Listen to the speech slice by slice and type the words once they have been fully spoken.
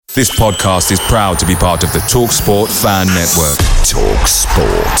This podcast is proud to be part of the TalkSport Fan Network.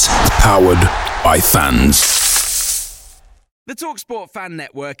 TalkSport. Powered by fans. The TalkSport Fan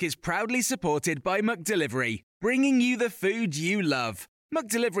Network is proudly supported by McDelivery, bringing you the food you love.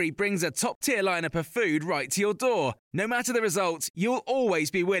 McDelivery brings a top-tier lineup of food right to your door. No matter the result, you'll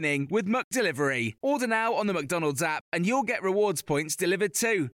always be winning with McDelivery. Order now on the McDonald's app and you'll get rewards points delivered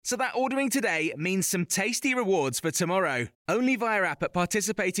too. So that ordering today means some tasty rewards for tomorrow. Only via app at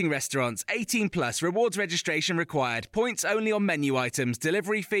participating restaurants. 18 plus. Rewards registration required. Points only on menu items.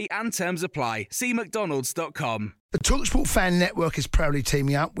 Delivery fee and terms apply. See mcdonalds.com. The TalkSport Fan Network is proudly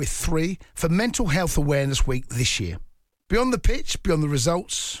teaming up with 3 for Mental Health Awareness Week this year. Beyond the pitch, beyond the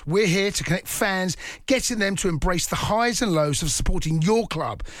results, we're here to connect fans, getting them to embrace the highs and lows of supporting your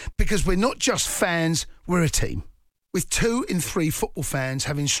club, because we're not just fans, we're a team. With 2 in 3 football fans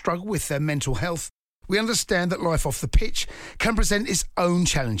having struggled with their mental health, we understand that life off the pitch can present its own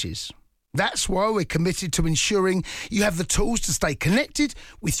challenges. That's why we're committed to ensuring you have the tools to stay connected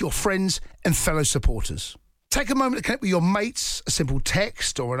with your friends and fellow supporters. Take a moment to connect with your mates. A simple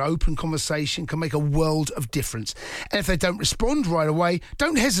text or an open conversation can make a world of difference. And if they don't respond right away,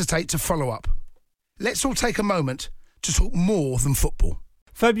 don't hesitate to follow up. Let's all take a moment to talk more than football.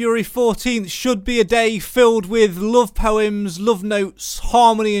 February 14th should be a day filled with love poems, love notes,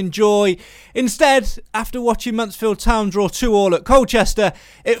 harmony and joy. Instead, after watching Mansfield Town draw 2-2 at Colchester,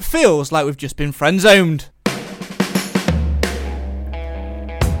 it feels like we've just been friend-zoned.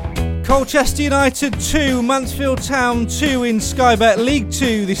 Colchester United 2, Mansfield Town 2 in Sky Bet League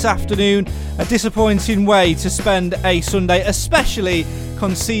 2 this afternoon. A disappointing way to spend a Sunday, especially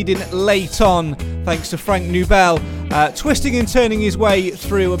conceding late on, thanks to Frank Nubel, twisting and turning his way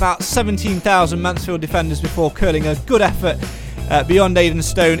through about 17,000 Mansfield defenders before curling a good effort beyond Aidan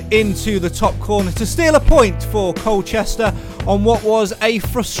Stone into the top corner to steal a point for Colchester on what was a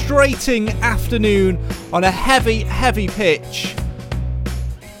frustrating afternoon on a heavy pitch.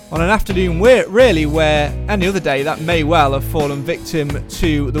 On an afternoon where any other day that may well have fallen victim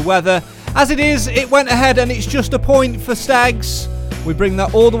to the weather. As it is, it went ahead and it's just a point for Stags. We bring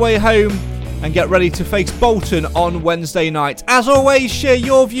that all the way home and get ready to face Bolton on Wednesday night. As always, share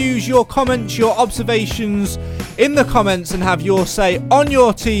your views, your comments, your observations in the comments and have your say on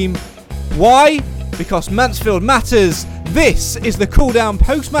your team. Why? Because Mansfield matters. This is the Cool Down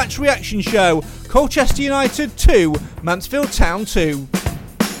post-match reaction show. Colchester United 2, Mansfield Town 2.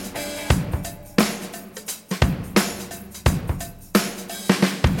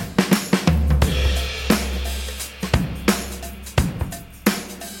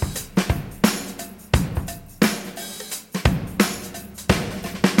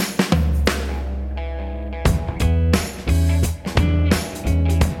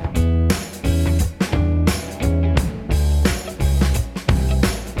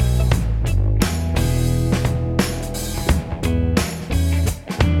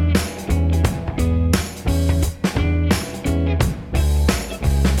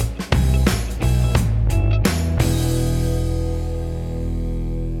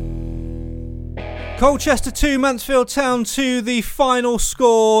 Colchester 2, Mansfield Town 2, the final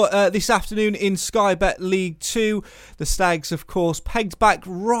score this afternoon in Sky Bet League 2. The Stags, of course, pegged back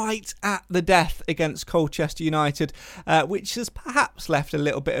right at the death against Colchester United, which has perhaps left a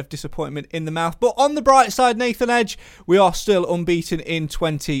little bit of disappointment in the mouth. But on the bright side, Nathan Edge, we are still unbeaten in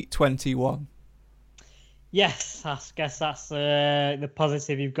 2021. Yes, I guess that's the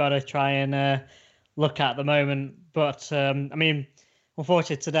positive you've got to try and look at the moment. But,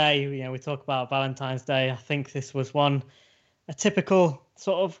 unfortunately today, we talk about Valentine's Day. I think this was a typical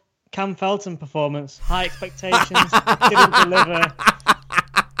sort of Cam Felton performance. High expectations, didn't deliver.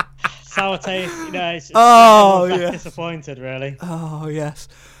 Sour taste, disappointed really. Oh yes.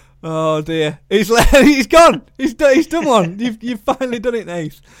 Oh dear. He's gone. He's done one. You've finally done it,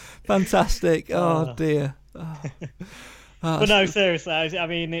 Nath. Fantastic. Oh dear. Oh. But no, seriously.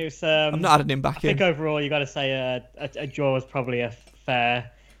 It was. I'm not adding him back in. I think overall you got to say a draw was probably a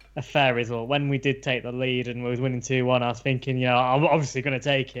fair result. When we did take the lead and we was winning 2-1, I was thinking, I'm obviously going to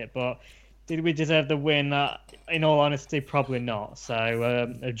take it, but did we deserve the win? In all honesty, probably not. So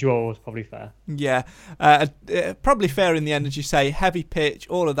a draw was probably fair. Yeah, probably fair in the end, as you say. Heavy pitch,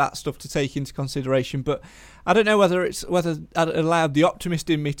 all of that stuff to take into consideration. But I don't know whether it allowed the optimist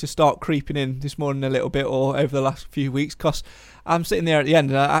in me to start creeping in this morning a little bit, or over the last few weeks, because I'm sitting there at the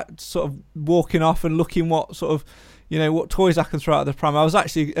end and I sort of walking off and looking what sort of, what toys I can throw out of the pram. I was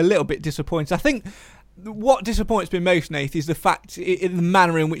actually a little bit disappointed. I think what disappoints me most, Nath, is the fact in the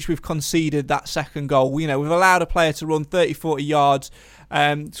manner in which we've conceded that second goal. We've allowed a player to run 30-40 yards,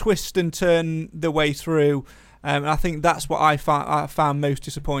 twist and turn the way through, And I think that's what I found most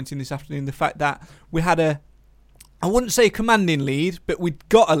disappointing this afternoon. The fact that we had I wouldn't say a commanding lead, but we'd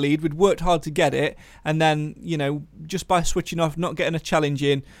got a lead. We'd worked hard to get it, and then just by switching off, not getting a challenge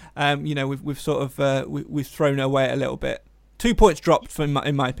in, we've sort of we've thrown it away a little bit. 2 points dropped, in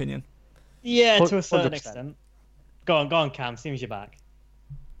my opinion. Yeah, to a certain 100%. extent. Go on, Cam. Seems you're back.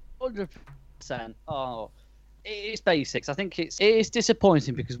 100%. Oh, it's basics. I think it is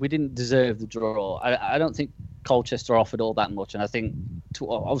disappointing because we didn't deserve the draw. I don't think Colchester offered all that much, and I think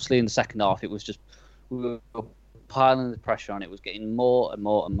obviously in the second half it was just we were piling the pressure on. It was getting more and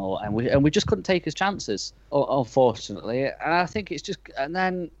more and more, and we just couldn't take his chances, unfortunately. And I think it's just, and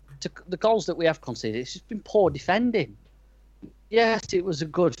then the goals that we have conceded, it's just been poor defending. Yes, it was a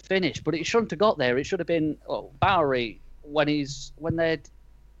good finish, but it shouldn't have got there. It should have been Bowery when they're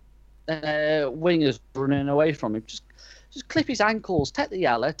wingers running away from him. Just clip his ankles, take the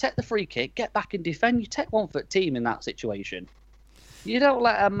yellow, take the free kick, get back and defend. You take one for the team in that situation. You don't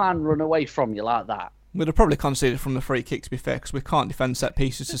let a man run away from you like that. We'd have probably conceded from the free kick, to be fair, because we can't defend set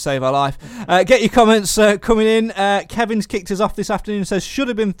pieces to save our life. Get your comments coming in. Kevin's kicked us off this afternoon and says, should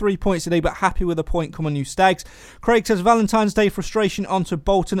have been 3 points today, but happy with a point. Come on, you Stags. Craig says, Valentine's Day frustration onto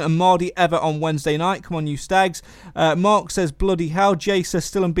Bolton and Mardy ever on Wednesday night. Come on, you Stags. Mark says, bloody hell. Jay says,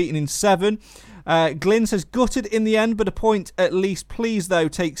 still unbeaten in 7. Glyn says, gutted in the end, but a point at least. Please, though,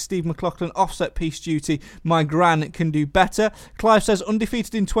 take Steve McLaughlin offset piece duty. My gran can do better. Clive says,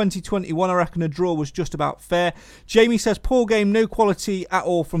 undefeated in 2021. I reckon a draw was just about fair. Jamie says, poor game, no quality at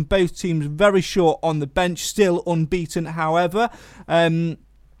all from both teams. Very short on the bench, still unbeaten, however.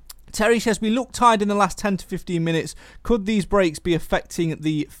 Terry says, we look tired in the last 10 to 15 minutes. Could these breaks be affecting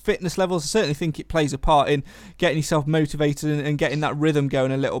the fitness levels? I certainly think it plays a part in getting yourself motivated and getting that rhythm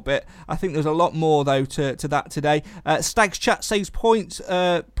going a little bit. I think there's a lot more, though, to that today. Stags Chat says points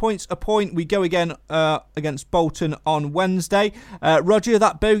a point. We go again against Bolton on Wednesday. Roger,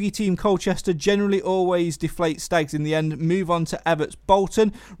 that bogey team Colchester generally always deflate Stags in the end. Move on to Everts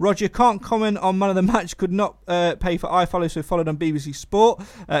Bolton. Roger, can't comment on man of the match. Could not pay for iFollow, so followed on BBC Sport.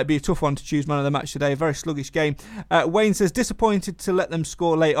 It'd be a tough one to choose man of the match today. A very sluggish game. Wayne says, disappointed to let them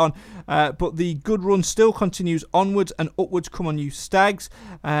score late on, but the good run still continues onwards and upwards. Come on, you Stags.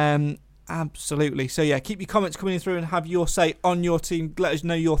 Absolutely. So yeah, keep your comments coming through and have your say on your team. Let us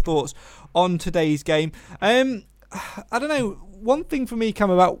know your thoughts on today's game. I don't know, one thing for me,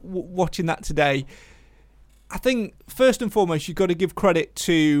 Cam, about watching that today, I think first and foremost you've got to give credit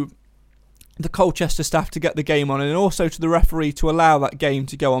to the Colchester staff to get the game on, and also to the referee to allow that game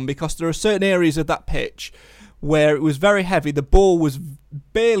to go on, because there are certain areas of that pitch where it was very heavy. The ball was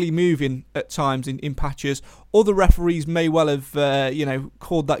barely moving at times in patches. Other referees may well have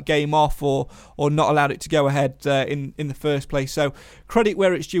called that game off or not allowed it to go ahead in the first place. So credit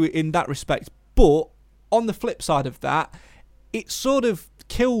where it's due in that respect. But on the flip side of that, it sort of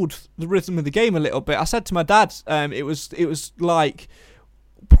killed the rhythm of the game a little bit. I said to my dad, it was like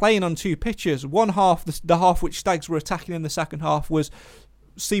playing on two pitches. One half, the half which Stags were attacking in the second half, was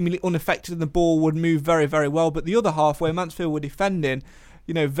seemingly unaffected and the ball would move very, very well. But the other half, where Mansfield were defending,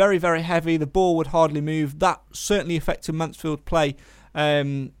 very, very heavy, the ball would hardly move. That certainly affected Mansfield play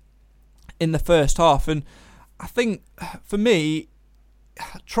in the first half. And I think, for me,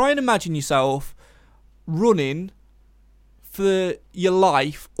 try and imagine yourself running for your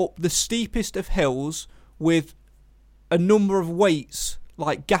life up the steepest of hills with a number of weights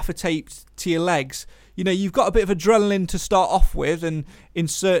like gaffer taped to your legs. You've got a bit of adrenaline to start off with, and in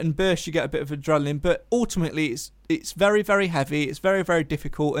certain bursts you get a bit of adrenaline, but ultimately it's very, very heavy, it's very, very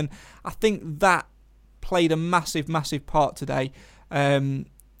difficult, and I think that played a massive, massive part today. And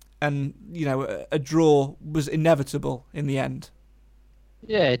a draw was inevitable in the end.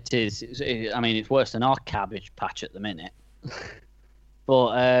 Yeah, it is. It's worse than our cabbage patch at the minute.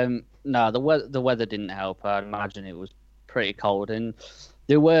 But no, the weather didn't help. I imagine it was pretty cold, and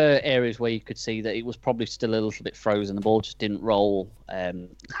there were areas where you could see that it was probably still a little bit frozen. The ball just didn't roll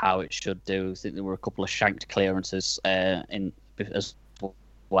how it should do. I think there were a couple of shanked clearances in as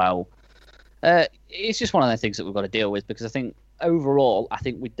well. It's just one of the things that we've got to deal with, because I think overall,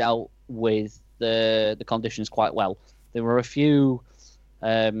 we dealt with the conditions quite well. There were a few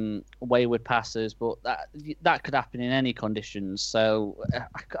wayward passes, but that could happen in any conditions. So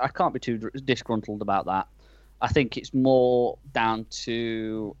I can't be too disgruntled about that. I think it's more down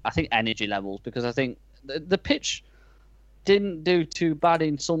to energy levels, because I think the pitch didn't do too bad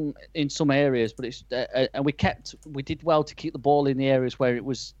in some areas, but it's and we did well to keep the ball in the areas where it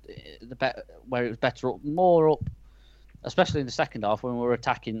was better up, especially in the second half when we were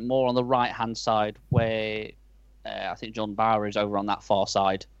attacking more on the right hand side, where I think John Bauer is over on that far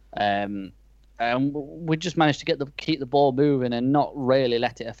side, and We just managed to keep the ball moving and not really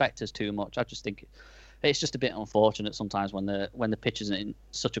let it affect us too much. I just think it's just a bit unfortunate sometimes when the pitch isn't in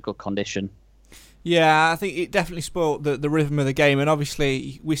such a good condition. Yeah, I think it definitely spoiled the rhythm of the game, and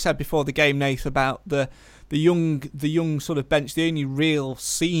obviously we said before the game, Nath, about the young sort of bench. The only real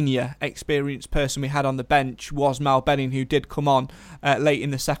senior experienced person we had on the bench was Mal Benning, who did come on late in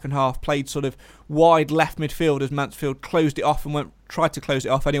the second half, played sort of wide left midfield as Mansfield closed it off and tried to close it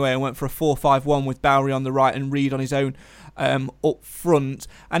off anyway, and went for a 4-5-1 with Bowery on the right and Reid on his own up front.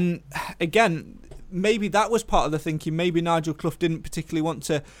 And again, maybe that was part of the thinking. Maybe Nigel Clough didn't particularly want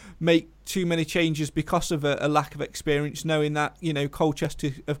to make too many changes because of a lack of experience, knowing that, you know, Colchester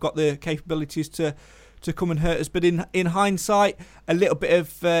have got the capabilities to come and hurt us. But in hindsight, a little bit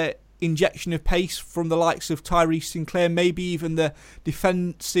of injection of pace from the likes of Tyrese Sinclair, maybe even the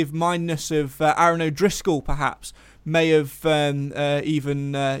defensive mindness of Aaron O'Driscoll perhaps may have sort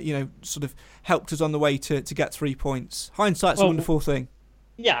of helped us on the way to get 3 points. Hindsight's a wonderful thing.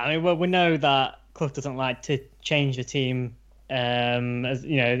 Yeah, I mean, we know that Clough doesn't like to change the team, as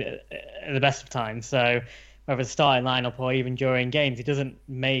you know, at the best of times. So whether it's starting lineup or even during games, he doesn't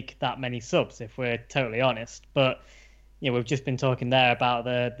make that many subs, if we're totally honest. But you know, we've just been talking there about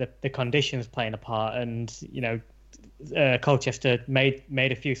the conditions playing a part, and you know, Colchester made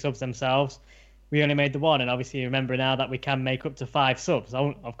a few subs themselves. We only made the one, and obviously remember now that we can make up to 5 subs.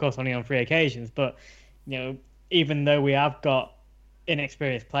 Of course, only on 3 occasions. But you know, even though we have got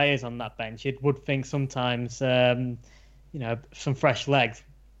inexperienced players on that bench, you would think sometimes, you know, some fresh legs,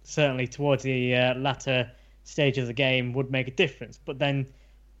 certainly towards the latter stage of the game, would make a difference. But then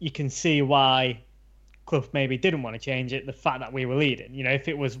you can see why Clough maybe didn't want to change it. The fact that we were leading, you know,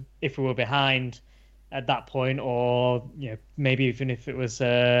 if we were behind at that point, or you know, maybe even if it was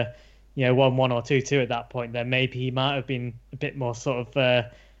 1-1 or 2-2 at that point, then maybe he might have been a bit more sort of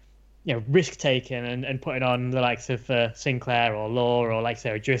risk taking and putting on the likes of Sinclair or Law or like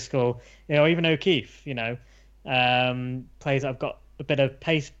say O'Driscoll, you know, even O'Keefe, you know, players that have got a bit of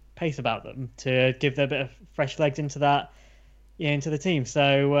pace about them to give them a bit of fresh legs into the team.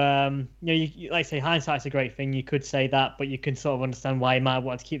 So you like I say, hindsight's a great thing. You could say that, but you can sort of understand why you might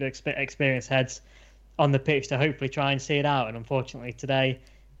want to keep the experienced heads on the pitch to hopefully try and see it out. And unfortunately today,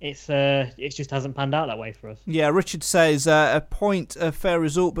 it just hasn't panned out that way for us. Yeah, Richard says a point, a fair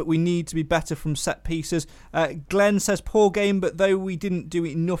result, but we need to be better from set pieces. Glenn says poor game, but though we didn't do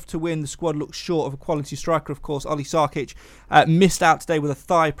enough to win, the squad looks short of a quality striker. Of course, Ollie Sarkic missed out today with a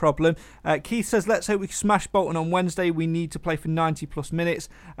thigh problem. Keith says let's hope we can smash Bolton on Wednesday. We need to play for 90 plus minutes.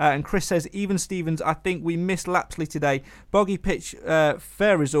 And Chris says even Stevens, I think we missed Lapsley today. Boggy pitch,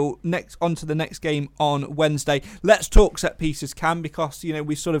 fair result. Next on to the next game on Wednesday. Let's talk set pieces, Cam, because you know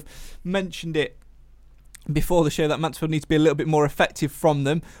we sort of mentioned it before the show that Mansfield needs to be a little bit more effective from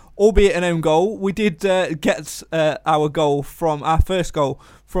them, albeit an own goal. We did get our first goal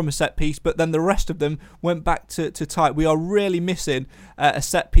from a set piece, but then the rest of them went back to tight. We are really missing a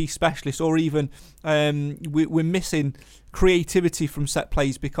set piece specialist, or even we're missing creativity from set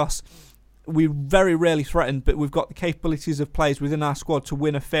plays, because we very rarely threaten, but we've got the capabilities of players within our squad to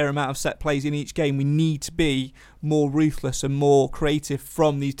win a fair amount of set plays in each game. We need to be more ruthless and more creative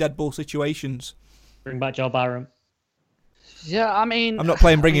from these dead ball situations. Bring back Joel Byram. Yeah, I mean, I'm not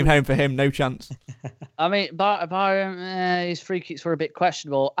playing bring him home for him, no chance. I mean, Byram, his free kicks were a bit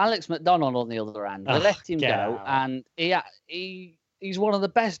questionable. Alex McDonald, on the other hand, they let him go, and he's one of the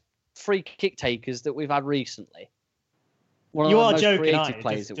best free kick takers that we've had recently. You are joking, aren't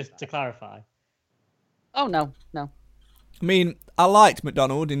you? Just to clarify. Oh, no. I mean, I liked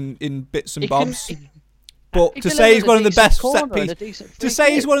McDonald in bits and bobs. But to say he's one of the best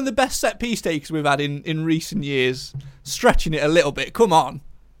he's one of the best set piece takers we've had in recent years, stretching it a little bit. Come on.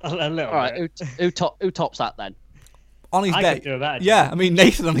 A little All right, who tops that then? On his day. Could do a better job. I mean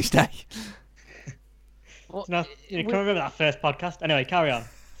Nathan on his day. Can you remember that first podcast? Anyway, carry on.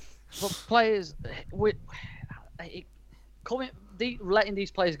 But players, letting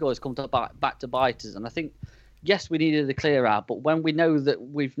these players go has come back to bite us, and I think yes, we needed a clear out, but when we know that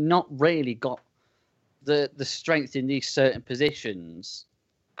we've not really got the strength in these certain positions,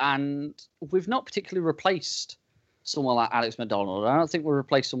 and we've not particularly replaced someone like Alex McDonald. I don't think we've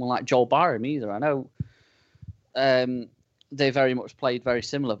replaced someone like Joel Byram either. I know they very much played very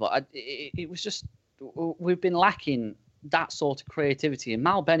similar, but it was just we've been lacking that sort of creativity, and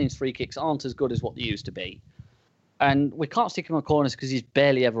Mal Benning's free kicks aren't as good as what they used to be. And we can't stick him on corners because he's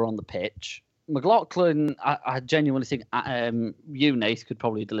barely ever on the pitch. McLaughlin, I genuinely think Nath could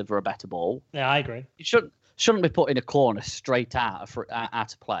probably deliver a better ball. Yeah, I agree. He shouldn't be put in a corner straight out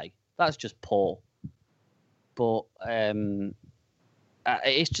of play. That's just poor. But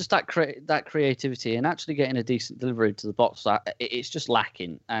it's just that creativity and actually getting a decent delivery to the box. It's just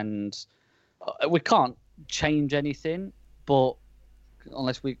lacking, and we can't change anything, but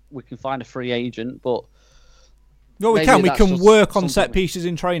unless we can find a free agent. But well, we can work on set pieces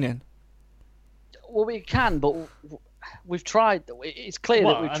in training. Well, we can, but we've tried. It's clear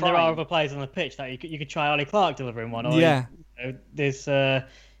that we've tried. And there are other players on the pitch that you could try Ollie Clark delivering one. Or there's Harry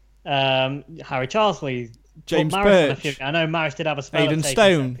Charsley, James Birch. I know Maris did have a spell Aidan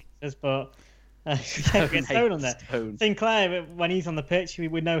Stone, pieces, but Stone on there. Sinclair, when he's on the pitch, we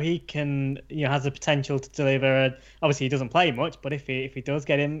know he can, has the potential to deliver. Obviously, he doesn't play much, but if he does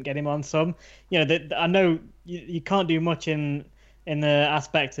get him on some, I know you can't do much in the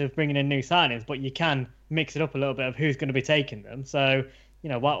aspect of bringing in new signings, but you can mix it up a little bit of who's going to be taking them. So,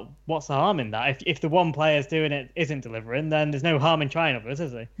 what's the harm in that? If the one player's doing it isn't delivering, then there's no harm in trying others,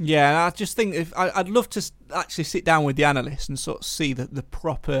 is there? Yeah, and I just think I'd love to actually sit down with the analysts and sort of see the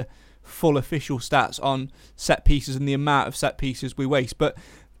proper full official stats on set pieces and the amount of set pieces we waste. But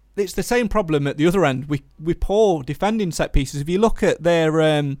it's the same problem at the other end. We're poor defending set pieces. If you look at their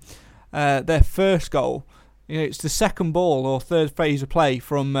first goal, it's the second ball or third phase of play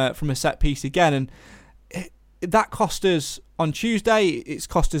from a set piece again, and that cost us on Tuesday. It's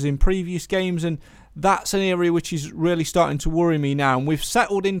cost us in previous games, and that's an area which is really starting to worry me now. And we've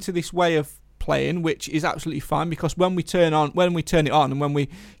settled into this way of playing, which is absolutely fine, because when we turn it on and when we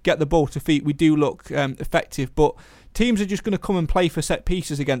get the ball to feet, we do look effective. But teams are just going to come and play for set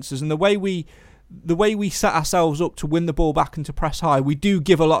pieces against us, and the way we set ourselves up to win the ball back and to press high, we do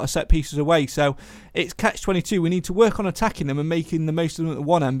give a lot of set pieces away. So it's catch-22. We need to work on attacking them and making the most of them at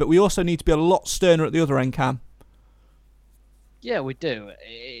one end, but we also need to be a lot sterner at the other end, Cam. Yeah, we do.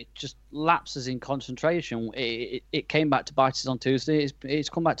 It just lapses in concentration. It came back to bite us on Tuesday. It's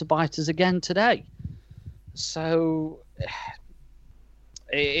come back to bite us again today. So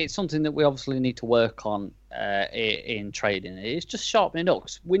it's something that we obviously need to work on in trading. It's just sharpening up.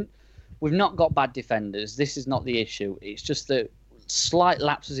 We've not got bad defenders. This is not the issue. It's just that slight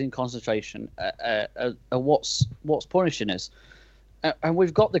lapses in concentration are what's punishing us. And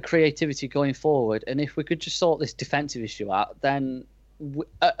we've got the creativity going forward. And if we could just sort this defensive issue out, then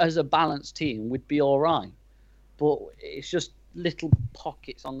as a balanced team, we'd be all right. But it's just little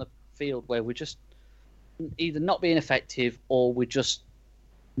pockets on the field where we're just either not being effective or we're just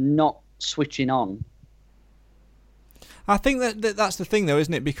not switching on. I think that's the thing, though,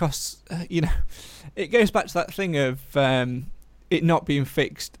 isn't it? Because, it goes back to that thing of it not being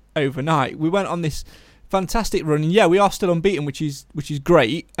fixed overnight. We went on this fantastic run, and we are still unbeaten, which is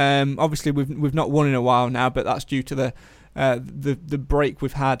great. Obviously, we've not won in a while now, but that's due to the break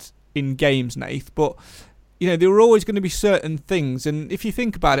we've had in games, Nath. But there were always going to be certain things, and if you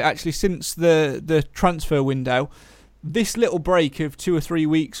think about it, actually, since the transfer window, this little break of 2 or 3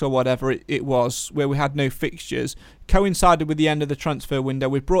 weeks or whatever it was, where we had no fixtures, coincided with the end of the transfer window.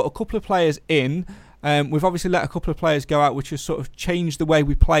 We've brought a couple of players in. We've obviously let a couple of players go out, which has sort of changed the way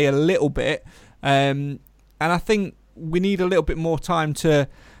we play a little bit. And I think we need a little bit more time to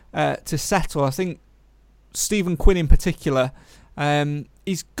settle. I think Stephen Quinn in particular,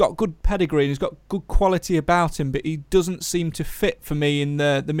 he's got good pedigree and he's got good quality about him, but he doesn't seem to fit for me in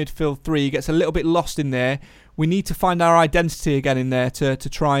the midfield three. He gets a little bit lost in there. We need to find our identity again in there to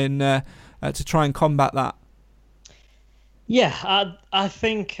try and combat that. Yeah, I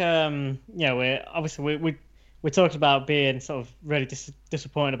think we're talking about being sort of really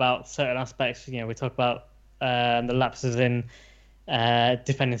disappointed about certain aspects. We talk about the lapses in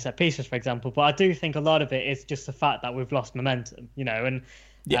defending set pieces, for example. But I do think a lot of it is just the fact that we've lost momentum, and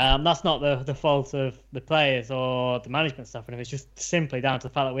that's not the fault of the players or the management stuff. And it's just simply down to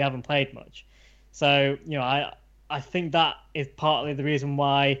the fact that we haven't played much. So, I think that is partly the reason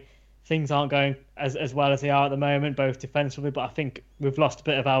why things aren't going as well as they are at the moment, both defensively. But I think we've lost a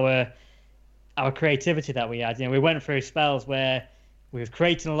bit of our creativity that we had. We went through spells where we were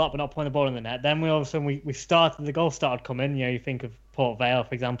creating a lot but not putting the ball in the net. Then all of a sudden the goals started coming. You think of Port Vale,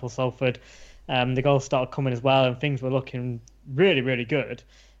 for example, Salford. The goals started coming as well, and things were looking really, really good.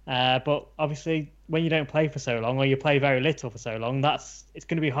 But obviously, when you don't play for so long, or you play very little for so long, it's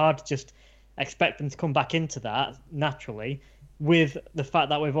going to be hard to just expect them to come back into that naturally. With the fact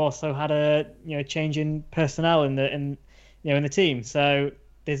that we've also had a change in personnel in the team, so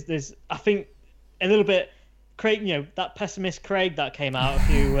there's I think a little bit. Craig, that pessimist Craig that came out a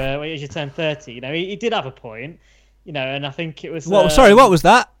few as you turned 30. He did have a point, and I think it was. Sorry, what was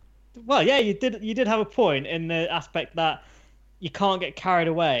that? Well, yeah, you did have a point in the aspect that you can't get carried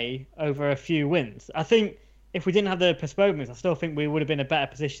away over a few wins. I think if we didn't have the postponements, I still think we would have been in a better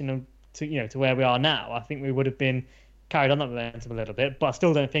position to where we are now. I think we would have been carried on that momentum a little bit, but I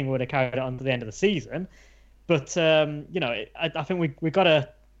still don't think we would have carried it on to the end of the season. But I think we got to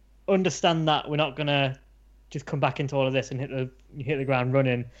understand that we're not going to just come back into all of this and hit the ground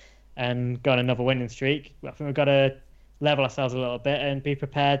running and go on another winning streak. I think we've got to level ourselves a little bit and be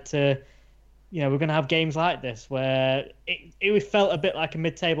prepared to, we're going to have games like this where it felt a bit like a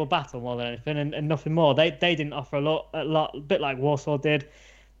mid-table battle more than anything, and nothing more. They didn't offer a lot, a bit like Walsall did.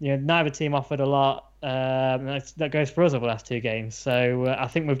 Neither team offered a lot. That goes for us over the last 2 games. So I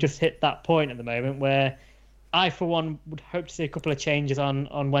think we've just hit that point at the moment where I, for one, would hope to see a couple of changes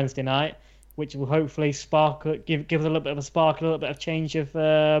on Wednesday night, which will hopefully give us a little bit of a spark, a little bit of change of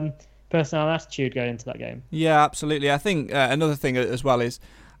personnel and attitude going into that game. Yeah, absolutely. I think another thing as well is,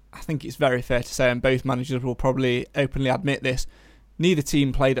 I think it's very fair to say, and both managers will probably openly admit this, neither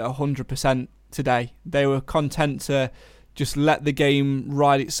team played at 100% today. They were content to just let the game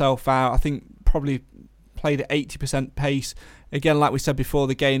ride itself out. I think probably played at 80% pace. Again, like we said before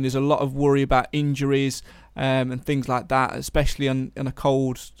the game, there's a lot of worry about injuries and things like that, especially on a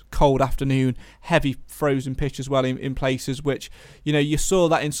cold afternoon, heavy frozen pitch as well in places, which, you saw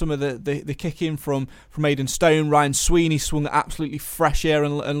that in some of the kick-in from Aidan Stone. Ryan Sweeney swung at absolutely fresh air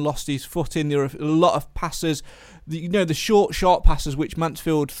and lost his foot in. There were a lot of passes, the short, sharp passes which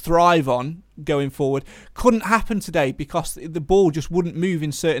Mansfield thrive on going forward, couldn't happen today because the ball just wouldn't move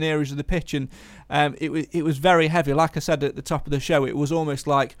in certain areas of the pitch, and it was very heavy. Like I said at the top of the show, it was almost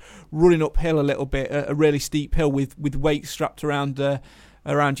like running uphill a little bit, a really steep hill with weight strapped around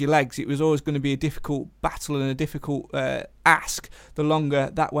your legs. It was always going to be a difficult battle and a difficult ask the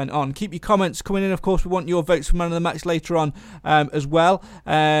longer that went on. Keep your comments coming in, of course. We want your votes for man of the match later on as well.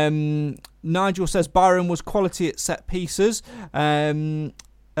 Nigel says Byron was quality at set pieces.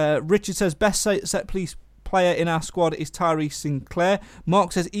 Richard says best set piece player in our squad is Tyree Sinclair.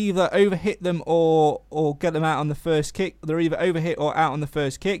 Mark says either overhit them or get them out on the first kick. They're either overhit or out on the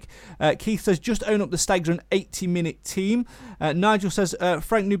first kick. Keith says just own up the Stags are an 80-minute team. Nigel says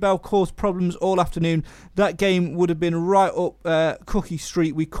Frank Newbell caused problems all afternoon. That game would have been right up Cookie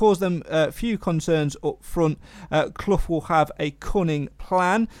Street. We caused them a few concerns up front. Clough will have a cunning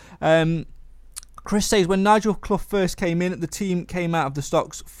plan. Chris says when Nigel Clough first came in, the team came out of the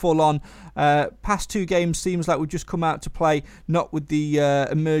stocks full on. Past 2 games seems like we've just come out to play, not with the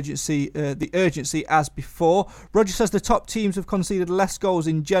urgency as before. Roger says the top teams have conceded less goals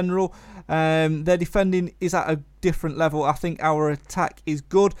in general. Their defending is at a different level. I think our attack is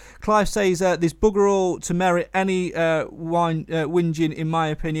good. Clive says there's bugger all to merit any whinging, in my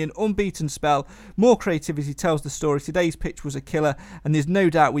opinion. Unbeaten spell, more creativity tells the story. Today's pitch was a killer, and there's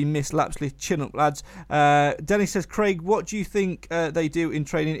no doubt we missed Lapsley. Chin up, lads. Dennis says, Craig, what do you think they do in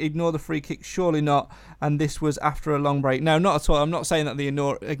training? Ignore the free kick? Surely not. And this was after a long break. No, not at all. I'm not saying that they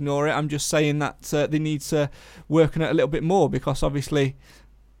ignore it. I'm just saying that they need to work on it a little bit more, because obviously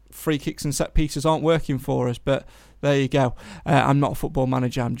free kicks and set pieces aren't working for us. But there you go. I'm not a football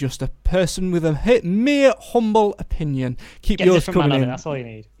manager. I'm just a person with a mere humble opinion. Keep yours coming in. That's all you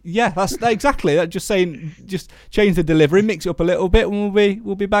need. Yeah, that's exactly that. Just saying, just change the delivery, mix it up a little bit, and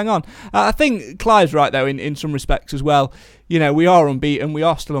we'll be bang on. I think Clive's right though in some respects as well. We are unbeaten. We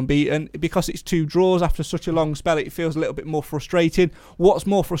are still unbeaten because it's 2 draws after such a long spell. It feels a little bit more frustrating. What's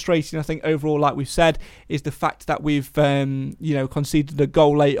more frustrating, I think, overall, like we've said, is the fact that we've conceded a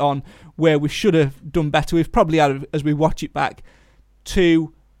goal late on where we should have done better. We've probably had, as we watch it back,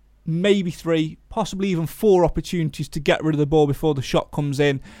 2, maybe 3, possibly even 4 opportunities to get rid of the ball before the shot comes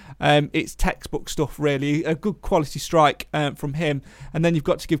in. It's textbook stuff, really. A good quality strike from him. And then you've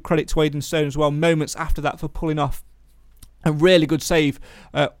got to give credit to Aidan Stone as well, moments after that, for pulling off a really good save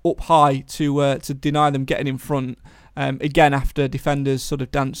up high to deny them getting in front. Again, after defenders sort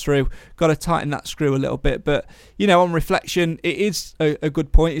of dance through, got to tighten that screw a little bit. But, on reflection, it is a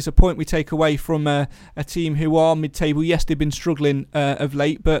good point. It's a point we take away from a team who are mid-table. Yes, they've been struggling of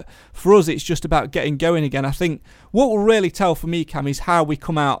late, but for us, it's just about getting going again. I think what will really tell for me, Cam, is how we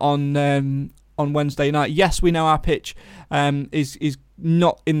come out on Wednesday night. Yes, we know our pitch is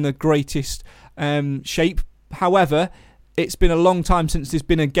not in the greatest shape. However, it's been a long time since there's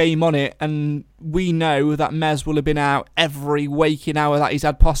been a game on it, and we know that Mez will have been out every waking hour that he's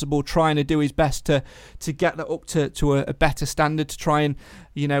had possible, trying to do his best to get that up to a better standard, to try and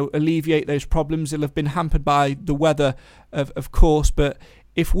alleviate those problems. He'll have been hampered by the weather, of course, but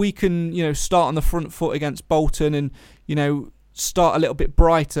if we can start on the front foot against Bolton and start a little bit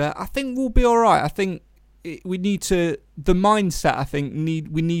brighter, I think we'll be all right. I think we need to, the mindset, I think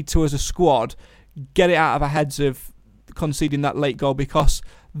we need to, as a squad, get it out of our heads of conceding that late goal, because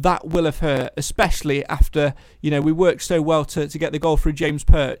that will have hurt, especially after we worked so well to get the goal through James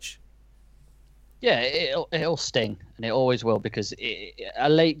Perch. Yeah, it'll sting, and it always will, because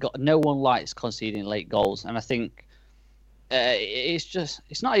no one likes conceding late goals, and I think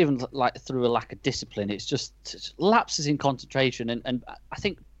it's not even like through a lack of discipline. It's just lapses in concentration, and I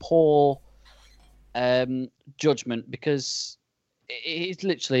think poor judgment, because it's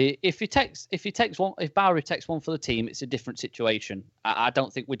literally if Bowery takes one for the team, it's a different situation. I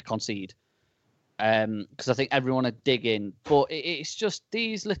don't think we'd concede, because I think everyone would dig in. But it's just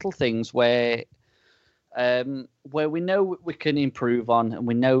these little things where we know we can improve on, and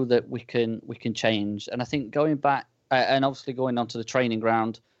we know that we can change. And I think going back and obviously going onto the training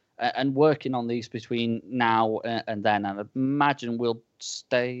ground and working on these between now and then, and I imagine we'll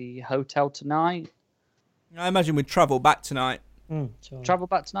stay hotel tonight. I imagine we'd travel back tonight. Sure. Travel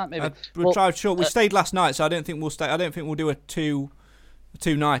back tonight, maybe. We'll try. Sure, we stayed last night, so I don't think we'll stay. I don't think we'll do a two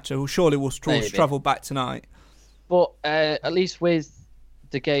nighter. Surely we'll travel back tonight. But at least with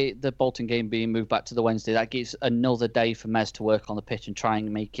the Bolton game being moved back to the Wednesday, that gives another day for Mez to work on the pitch and try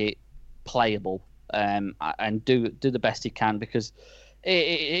and make it playable, and do the best he can, because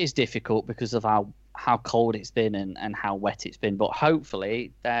it is difficult because of how cold it's been and how wet it's been. But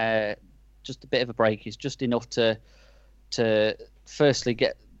hopefully, just a bit of a break is just enough to firstly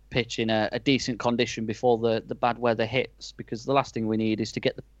get pitch in a decent condition before the bad weather hits, because the last thing we need is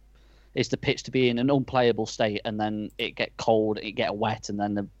the pitch to be in an unplayable state, and then it get cold, it get wet, and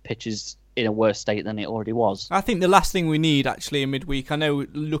then the pitch is in a worse state than it already was. I think the last thing we need, actually, in midweek, I know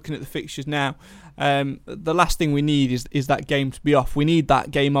looking at the fixtures now, the last thing we need is that game to be off. We need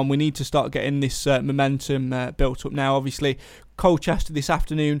that game on. We need to start getting this momentum built up now. Obviously, Colchester this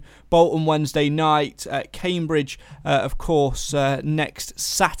afternoon, Bolton Wednesday night, Cambridge, of course, next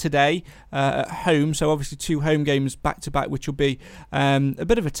Saturday at home. So obviously 2 home games back to back, which will be a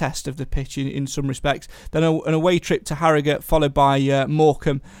bit of a test of the pitch in some respects. Then an away trip to Harrogate, followed by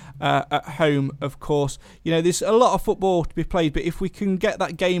Morecambe at home, of course. You know, there's a lot of football to be played, but if we can get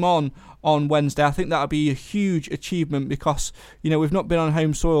that game on Wednesday, I think that would be a huge achievement, because, you know, we've not been on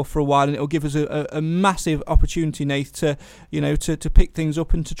home soil for a while, and it'll give us a massive opportunity, Nath, to pick things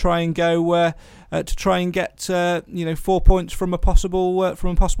up and to try and go get 4 points from a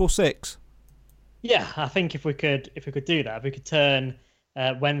possible 6. Yeah, I think if we could do that, if we could turn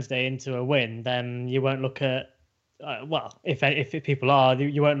Wednesday into a win, then you won't look at if people are,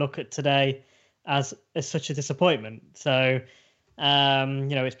 you won't look at today as such a disappointment. So.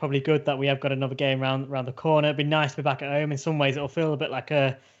 It's probably good that we have got another game round the corner. It'd be nice to be back at home. In some ways, it'll feel a bit like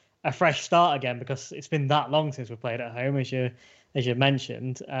a fresh start again, because it's been that long since we played at home, as you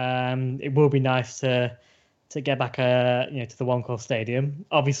mentioned. It will be nice to get back to the One-Call Stadium.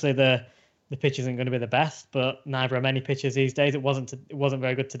 Obviously, the pitch isn't going to be the best, but neither are many pitches these days. It wasn't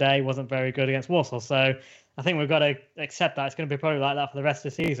very good today. It wasn't very good against Walsall. So I think we've got to accept that it's going to be probably like that for the rest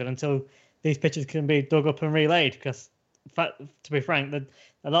of the season until these pitches can be dug up and relayed, because to be frank,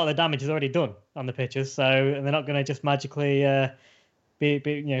 a lot of the damage is already done on the pitches, and they're not going to just magically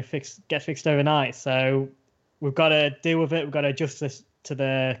get fixed overnight. So we've got to deal with it. We've got to adjust this to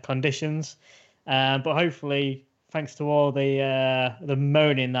the conditions, but hopefully, thanks to all the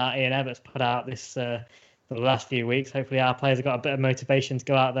moaning that Ian Evatt's put out for the last few weeks, hopefully our players have got a bit of motivation to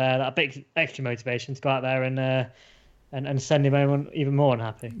go out there, that bit extra motivation to go out there and send him home even more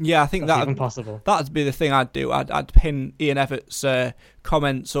unhappy. Yeah, I think that's even possible. That'd be the thing I'd do. I'd pin Ian Evatt's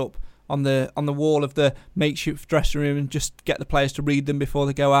comments up on the wall of the makeshift dressing room and just get the players to read them before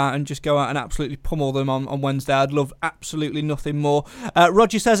they go out, and just go out and absolutely pummel them on Wednesday. I'd love absolutely nothing more.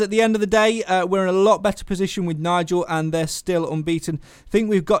 Roger says at the end of the day, we're in a lot better position with Nigel, and they're still unbeaten. Think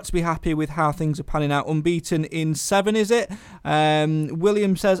we've got to be happy with how things are panning out. Unbeaten in 7, is it?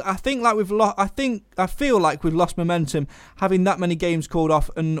 William says, I feel like we've lost momentum, having that many games called off,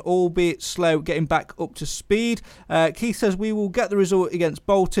 and albeit slow, getting back up to speed. Keith says we will get the result against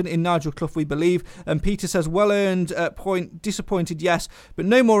Bolton in Nigel Clough, we believe. And Peter says, well-earned point, disappointed, yes, but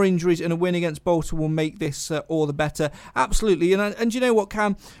no more injuries, and a win against Bolton will make this all the better. Absolutely. And you know what,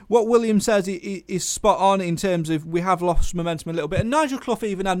 Cam? What William says is spot on in terms of we have lost momentum a little bit. And Nigel Clough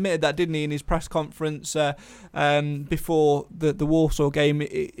even admitted that, didn't he, in his press conference before the Walsall game.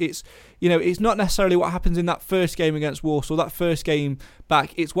 It's not necessarily what happens in that first game against Walsall, that first game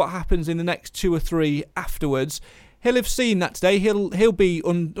back. It's what happens in the next 2 or 3 afterwards. He'll have seen that today. He'll be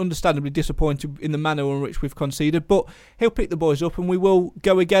understandably disappointed in the manner in which we've conceded, but he'll pick the boys up and we will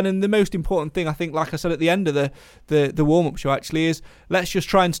go again. And the most important thing, I think, like I said at the end of the warm-up show, actually, is let's just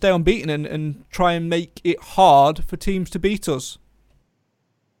try and stay unbeaten and try and make it hard for teams to beat us.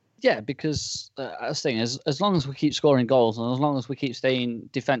 Yeah, because I was saying, as long as we keep scoring goals and as long as we keep staying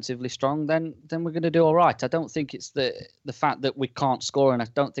defensively strong, then we're going to do all right. I don't think it's the fact that we can't score, and I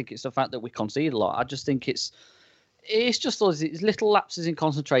don't think it's the fact that we concede a lot. I just think it's just those little lapses in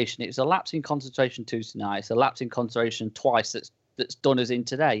concentration. It was a lapse in concentration tonight. It's a lapse in concentration twice that's done us in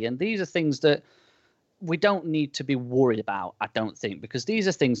today. And these are things that we don't need to be worried about, I don't think, because these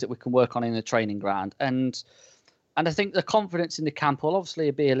are things that we can work on in the training ground. And I think the confidence in the camp will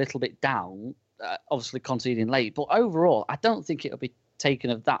obviously be a little bit down, obviously conceding late. But overall, I don't think it'll be taken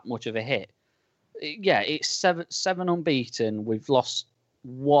of that much of a hit. Yeah, it's seven unbeaten. We've lost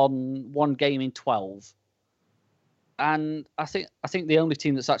one game in 12. And I think the only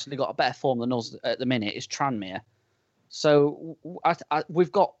team that's actually got a better form than us at the minute is Tranmere. So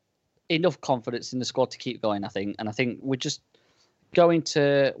we've got enough confidence in the squad to keep going, I think. And I think we're just going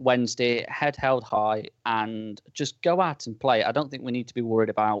to Wednesday, head held high, and just go out and play. I don't think we need to be worried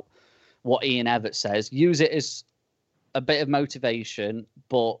about what Ian Evatt says. Use it as a bit of motivation,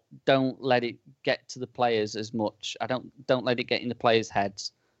 but don't let it get to the players as much. Don't let it get in the players'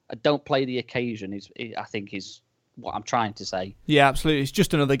 heads. Don't play the occasion, I think is what I'm trying to say. Yeah, absolutely. It's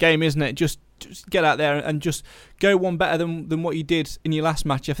just another game, isn't it? Just get out there and just go one better than what you did in your last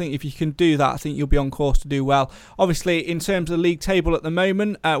match. I think if you can do that, I think you'll be on course to do well. Obviously, in terms of the league table at the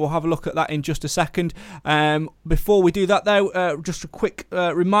moment, we'll have a look at that in just a second. Before we do that, though, just a quick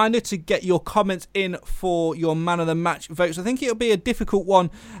reminder to get your comments in for your man of the match votes. I think it'll be a difficult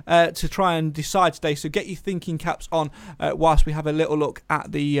one to try and decide today, so get your thinking caps on whilst we have a little look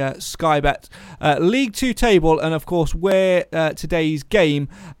at the Sky Bet League 2 table, and of course where today's game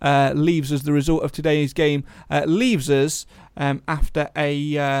leaves us. The result of today's game leaves us after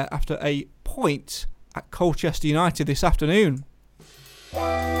a point at Colchester United this afternoon.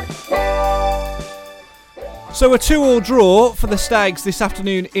 So a 2-2 draw for the Stags this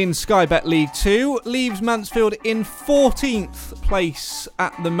afternoon in Sky Bet League 2 leaves Mansfield in 14th place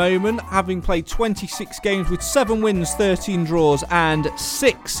at the moment, having played 26 games with 7 wins, 13 draws and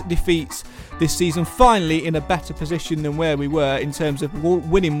 6 defeats this season, finally in a better position than where we were in terms of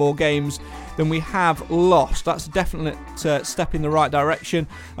winning more games than we have lost. That's a definite step in the right direction.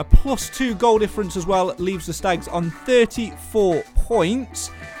 A +2 goal difference as well leaves the Stags on 34 points,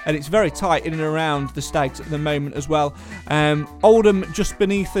 and it's very tight in and around the Stags at the moment as well. Oldham just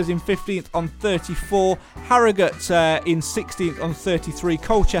beneath us in 15th on 34, Harrogate in 16th on 33,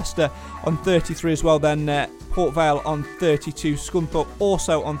 Colchester on 33 as well, then Port Vale on 32, Scunthorpe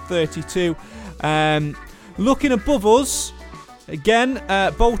also on 32. Looking above us, again,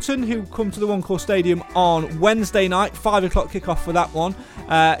 Bolton, who come to the One Call Stadium on Wednesday night, 5 o'clock kickoff for that one,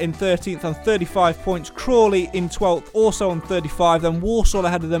 in 13th on 35 points. Crawley in 12th, also on 35. Then Walsall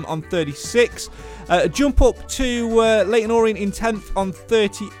ahead of them on 36. Jump up to Leyton Orient in 10th on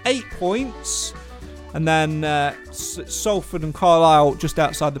 38 points. And then Salford and Carlisle just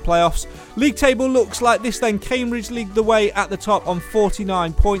outside the playoffs. League table looks like this then. Cambridge lead the way at the top on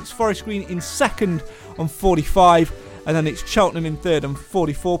 49 points. Forest Green in second on 45. And then it's Cheltenham in third on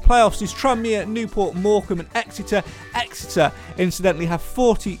 44. Playoffs is Tranmere, Newport, Morecambe and Exeter. Exeter, incidentally, have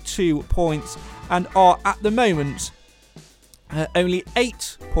 42 points and are at the moment only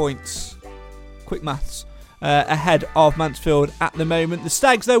 8 points. Quick maths. Ahead of Mansfield at the moment. The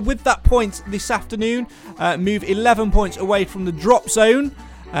Stags, though, with that point this afternoon, move 11 points away from the drop zone.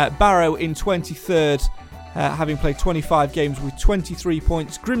 Barrow in 23rd, having played 25 games with 23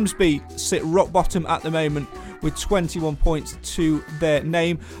 points. Grimsby sit rock bottom at the moment with 21 points to their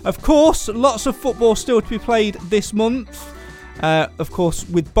name. Of course, lots of football still to be played this month. Of course,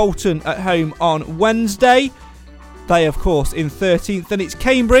 with Bolton at home on Wednesday. They, of course, in 13th. And it's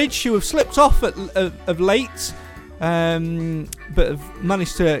Cambridge, who have slipped off of late, but have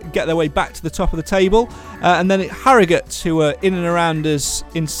managed to get their way back to the top of the table. And then it's Harrogate, who are in and around us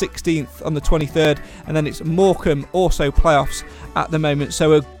in 16th on the 23rd. And then it's Morecambe, also playoffs at the moment.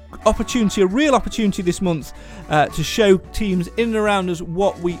 So a real opportunity this month to show teams in and around us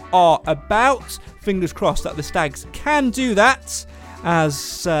what we are about. Fingers crossed that the Stags can do that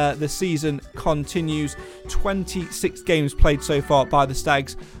as the season continues. 26 games played so far by the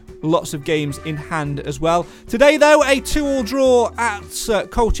Stags. Lots of games in hand as well. Today, though, a 2-2 draw at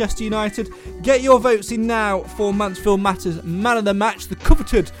Colchester United. Get your votes in now for Mansfield Matters Man of the Match, the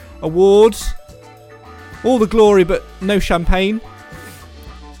coveted award. All the glory, but no champagne.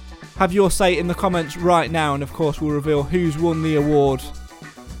 Have your say in the comments right now, and of course we'll reveal who's won the award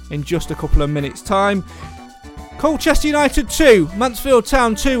in just a couple of minutes' time. Colchester United 2, Mansfield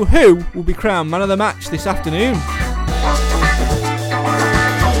Town 2. Who will be crowned man of the match this afternoon?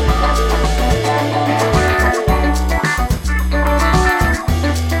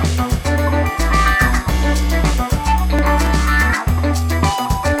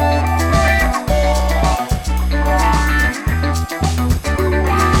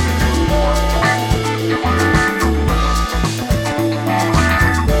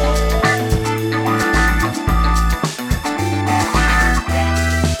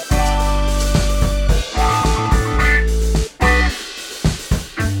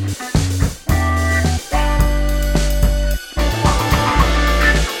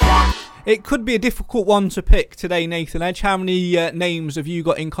 It could be a difficult one to pick today, Nathan Edge. How many names have you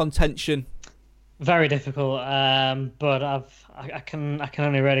got in contention? Very difficult, but I can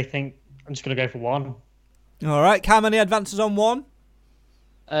only really think. I'm just going to go for one. All right, Cam, any advances on one?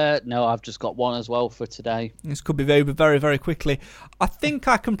 No, I've just got one as well for today. This could be over very, very quickly. I think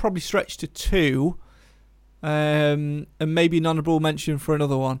I can probably stretch to two, and maybe an honourable mention for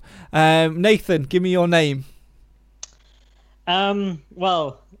another one. Nathan, give me your name.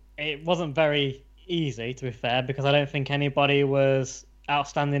 Well, it wasn't very easy, to be fair, because I don't think anybody was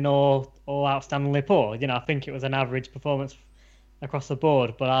outstanding or outstandingly poor. I think it was an average performance across the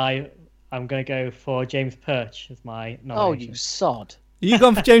board, but I'm going to go for James Perch as my nomination. Oh, you sod. You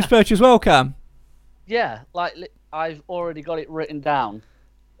gone for James Perch as well, Cam? Yeah, I've already got it written down.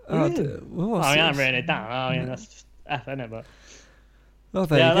 I haven't written it down. That's just F, isn't it? But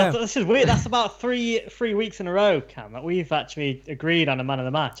there you go. This is weird. That's about three weeks in a row, Cam, that we've actually agreed on a man of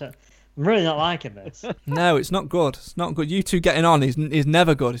the match. I'm really not liking this. No, it's not good. It's not good. You two getting on is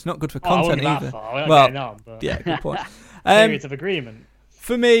never good. It's not good for content either. That far. We're not getting on, but yeah, good point. Periods of agreement.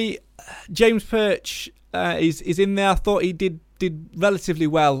 For me, James Perch is in there. I thought he did relatively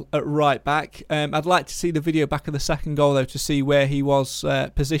well at right back. I'd like to see the video back of the second goal though to see where he was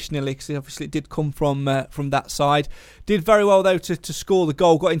positionally, because obviously it did come from that side. Did very well though to score the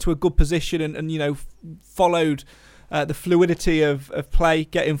goal. Got into a good position and followed the fluidity of play,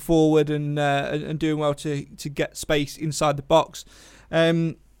 getting forward and doing well to get space inside the box.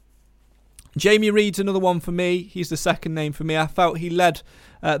 Jamie Reid's another one for me. He's the second name for me. I felt he led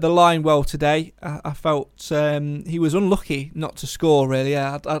the line well today. I felt he was unlucky not to score, really.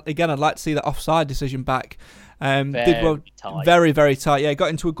 I'd like to see that offside decision back. Did well, tight. Very, very tight. Yeah, got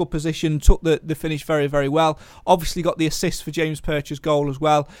into a good position, took the finish very, very well. Obviously got the assist for James Perch's goal as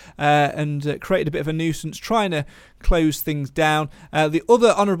well, and created a bit of a nuisance, trying to close things down. The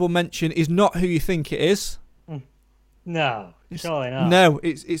other honourable mention is not who you think it is. No, surely not. No,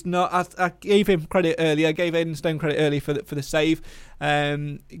 it's not. I gave him credit earlier. I gave Aidan Stone credit early for the save.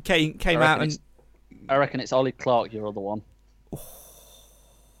 Came out and I reckon it's Ollie Clark, your other one. Oh,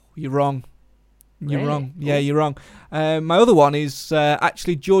 you're wrong. You're really? wrong. Yeah, you're wrong. My other one is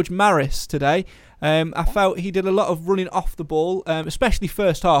actually George Maris today. I felt he did a lot of running off the ball, especially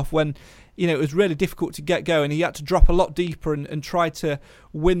first half when it was really difficult to get going. He had to drop a lot deeper and try to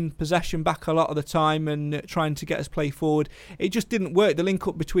win possession back a lot of the time and trying to get his play forward. It just didn't work. The link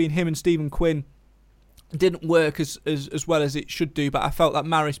up between him and Stephen Quinn didn't work as well as it should do, but I felt that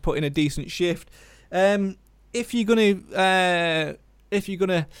Maris put in a decent shift. If you're gonna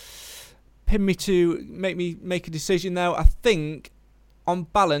pin me to make a decision now, I think on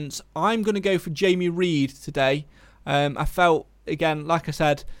balance I'm gonna go for Jamie Reid today. I felt, again, like I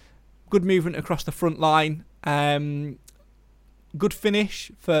said, good movement across the front line, good finish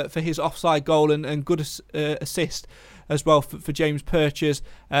for his offside goal and good assist as well for James Perch's.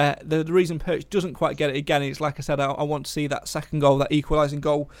 The reason Perch doesn't quite get it again is, like I said, I want to see that second goal, that equalising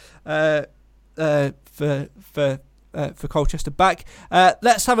goal for Colchester back.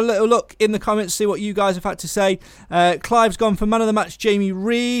 Let's have a little look in the comments, see what you guys have had to say. Clive's gone for man of the match, Jamie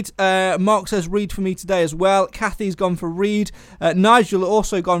Reid. Mark says Reid for me today as well. Kathy's gone for Reid. Nigel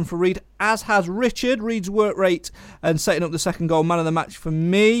also gone for Reid, as has Richard. Reid's work rate and setting up the second goal, man of the match for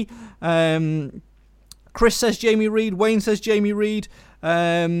me. Chris says Jamie Reid. Wayne says Jamie Reid.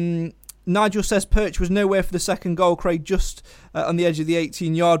 Nigel says Perch was nowhere for the second goal. Craig just on the edge of the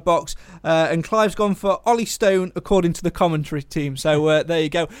 18-yard box. And Clive's gone for Ollie Stone, according to the commentary team. So there you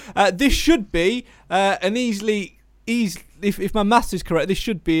go. This should be an easily, if my maths is correct, this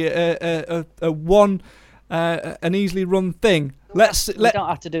should be an easily run thing. We don't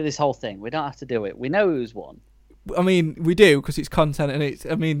have to do this whole thing. We don't have to do it. We know who's won. I mean, we do, because it's content and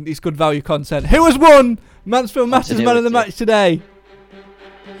it's good value content. Who has won Mansfield Masters Man of the Match today?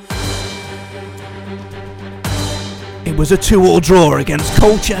 It was a 2-2 draw against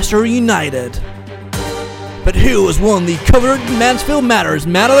Colchester United. But who has won the covered Mansfield Matters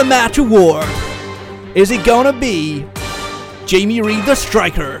Man of the Match award? Is it gonna be Jamie Reid, the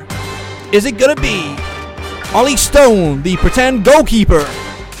striker? Is it gonna be Ollie Stone, the pretend goalkeeper?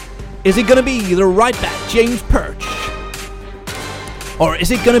 Is it gonna be the right back, James Perch? Or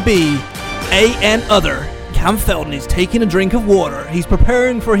is it gonna be A.N. Other? Cam Felton is taking a drink of water. He's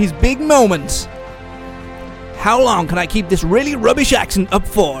preparing for his big moment. How long can I keep this really rubbish accent up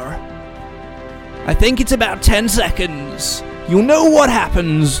for? I think it's about 10 seconds. You'll know what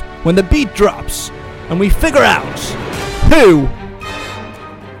happens when the beat drops and we figure out who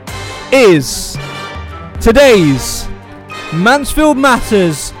is today's Mansfield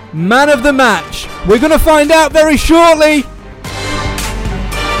Matters Man of the Match. We're going to find out very shortly.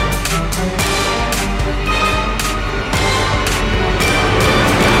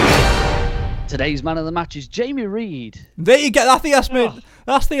 Today's man of the match is Jamie Reid. There you go. I think that's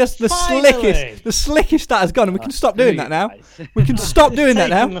the slickest that has gone, and we can stop doing that now. We can stop doing that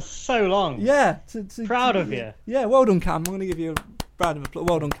now. It's taken so long. Yeah. Proud of you. Yeah, well done, Cam. I'm going to give you a round of applause.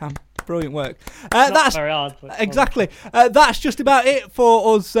 Well done, Cam. Brilliant work. That's very hard. Exactly. That's just about it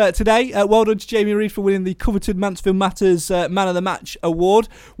for us today. Well done to Jamie Reid for winning the coveted Mansfield Matters Man of the Match award.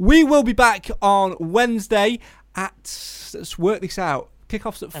 We will be back on Wednesday at, let's work this out,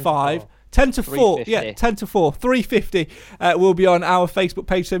 kickoff's at 5. 10 to 4, yeah, 10 to 4, 3:50 will be on our Facebook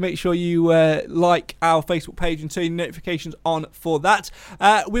page, so make sure you like our Facebook page and turn notifications on for that.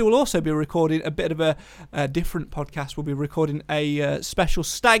 We will also be recording a bit of a different podcast. We'll be recording a special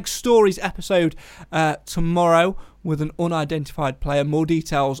Stag Stories episode tomorrow with an unidentified player. More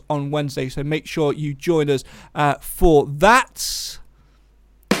details on Wednesday, so make sure you join us for that.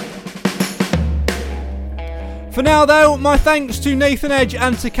 For now, though, my thanks to Nathan Edge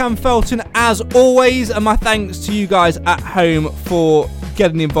and to Cam Felton as always, and my thanks to you guys at home for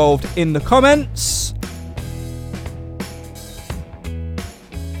getting involved in the comments.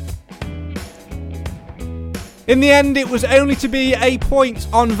 In the end, it was only to be a point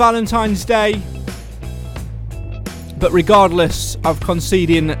on Valentine's Day, but regardless of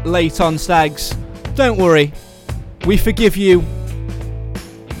conceding late on, Stags, don't worry, we forgive you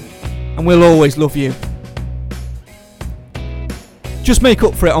and we'll always love you. Just make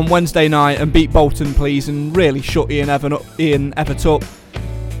up for it on Wednesday night and beat Bolton, please, and really shut Ian Everett up.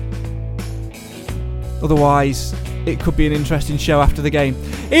 Otherwise, it could be an interesting show after the game.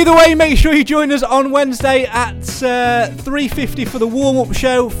 Either way, make sure you join us on Wednesday at 3:50 for the warm-up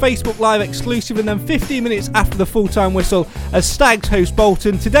show, Facebook Live exclusive, and then 15 minutes after the full-time whistle as Stags host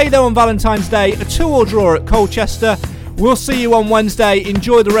Bolton. Today, though, on Valentine's Day, a 2-2 draw at Colchester. We'll see you on Wednesday.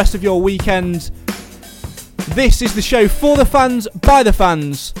 Enjoy the rest of your weekend. This is the show for the fans, by the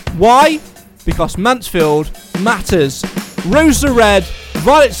fans. Why? Because Mansfield matters. Roses are red,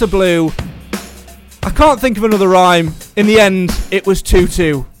 violets are blue. I can't think of another rhyme. In the end, it was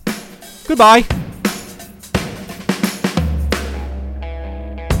 2-2. Goodbye.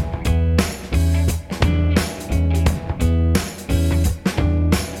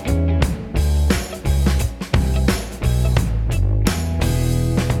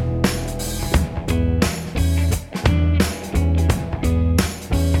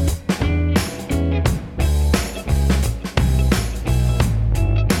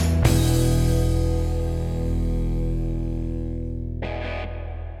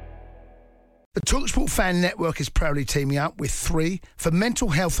 The TalkSport Fan Network is proudly teaming up with 3 for Mental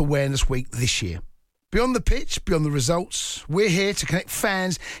Health Awareness Week this year. Beyond the pitch, beyond the results, we're here to connect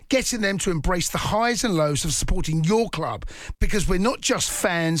fans, getting them to embrace the highs and lows of supporting your club, because we're not just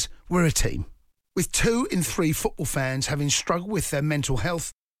fans, we're a team. With 2 in 3 football fans having struggled with their mental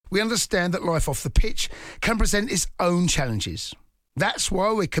health, we understand that life off the pitch can present its own challenges. That's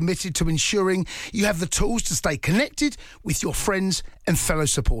why we're committed to ensuring you have the tools to stay connected with your friends and fellow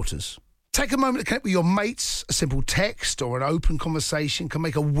supporters. Take a moment to connect with your mates. A simple text or an open conversation can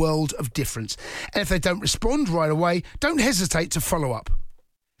make a world of difference. And if they don't respond right away, don't hesitate to follow up.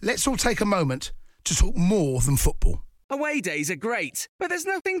 Let's all take a moment to talk more than football. Away days are great, but there's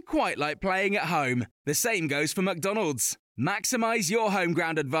nothing quite like playing at home. The same goes for McDonald's. Maximise your home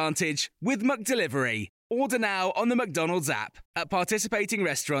ground advantage with McDelivery. Order now on the McDonald's app. At participating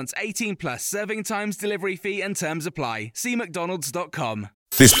restaurants, 18+, serving times, delivery fee and terms apply. See mcdonalds.com.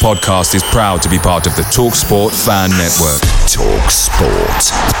 This podcast is proud to be part of the TalkSport Fan Network. TalkSport.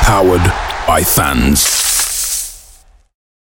 Powered by fans.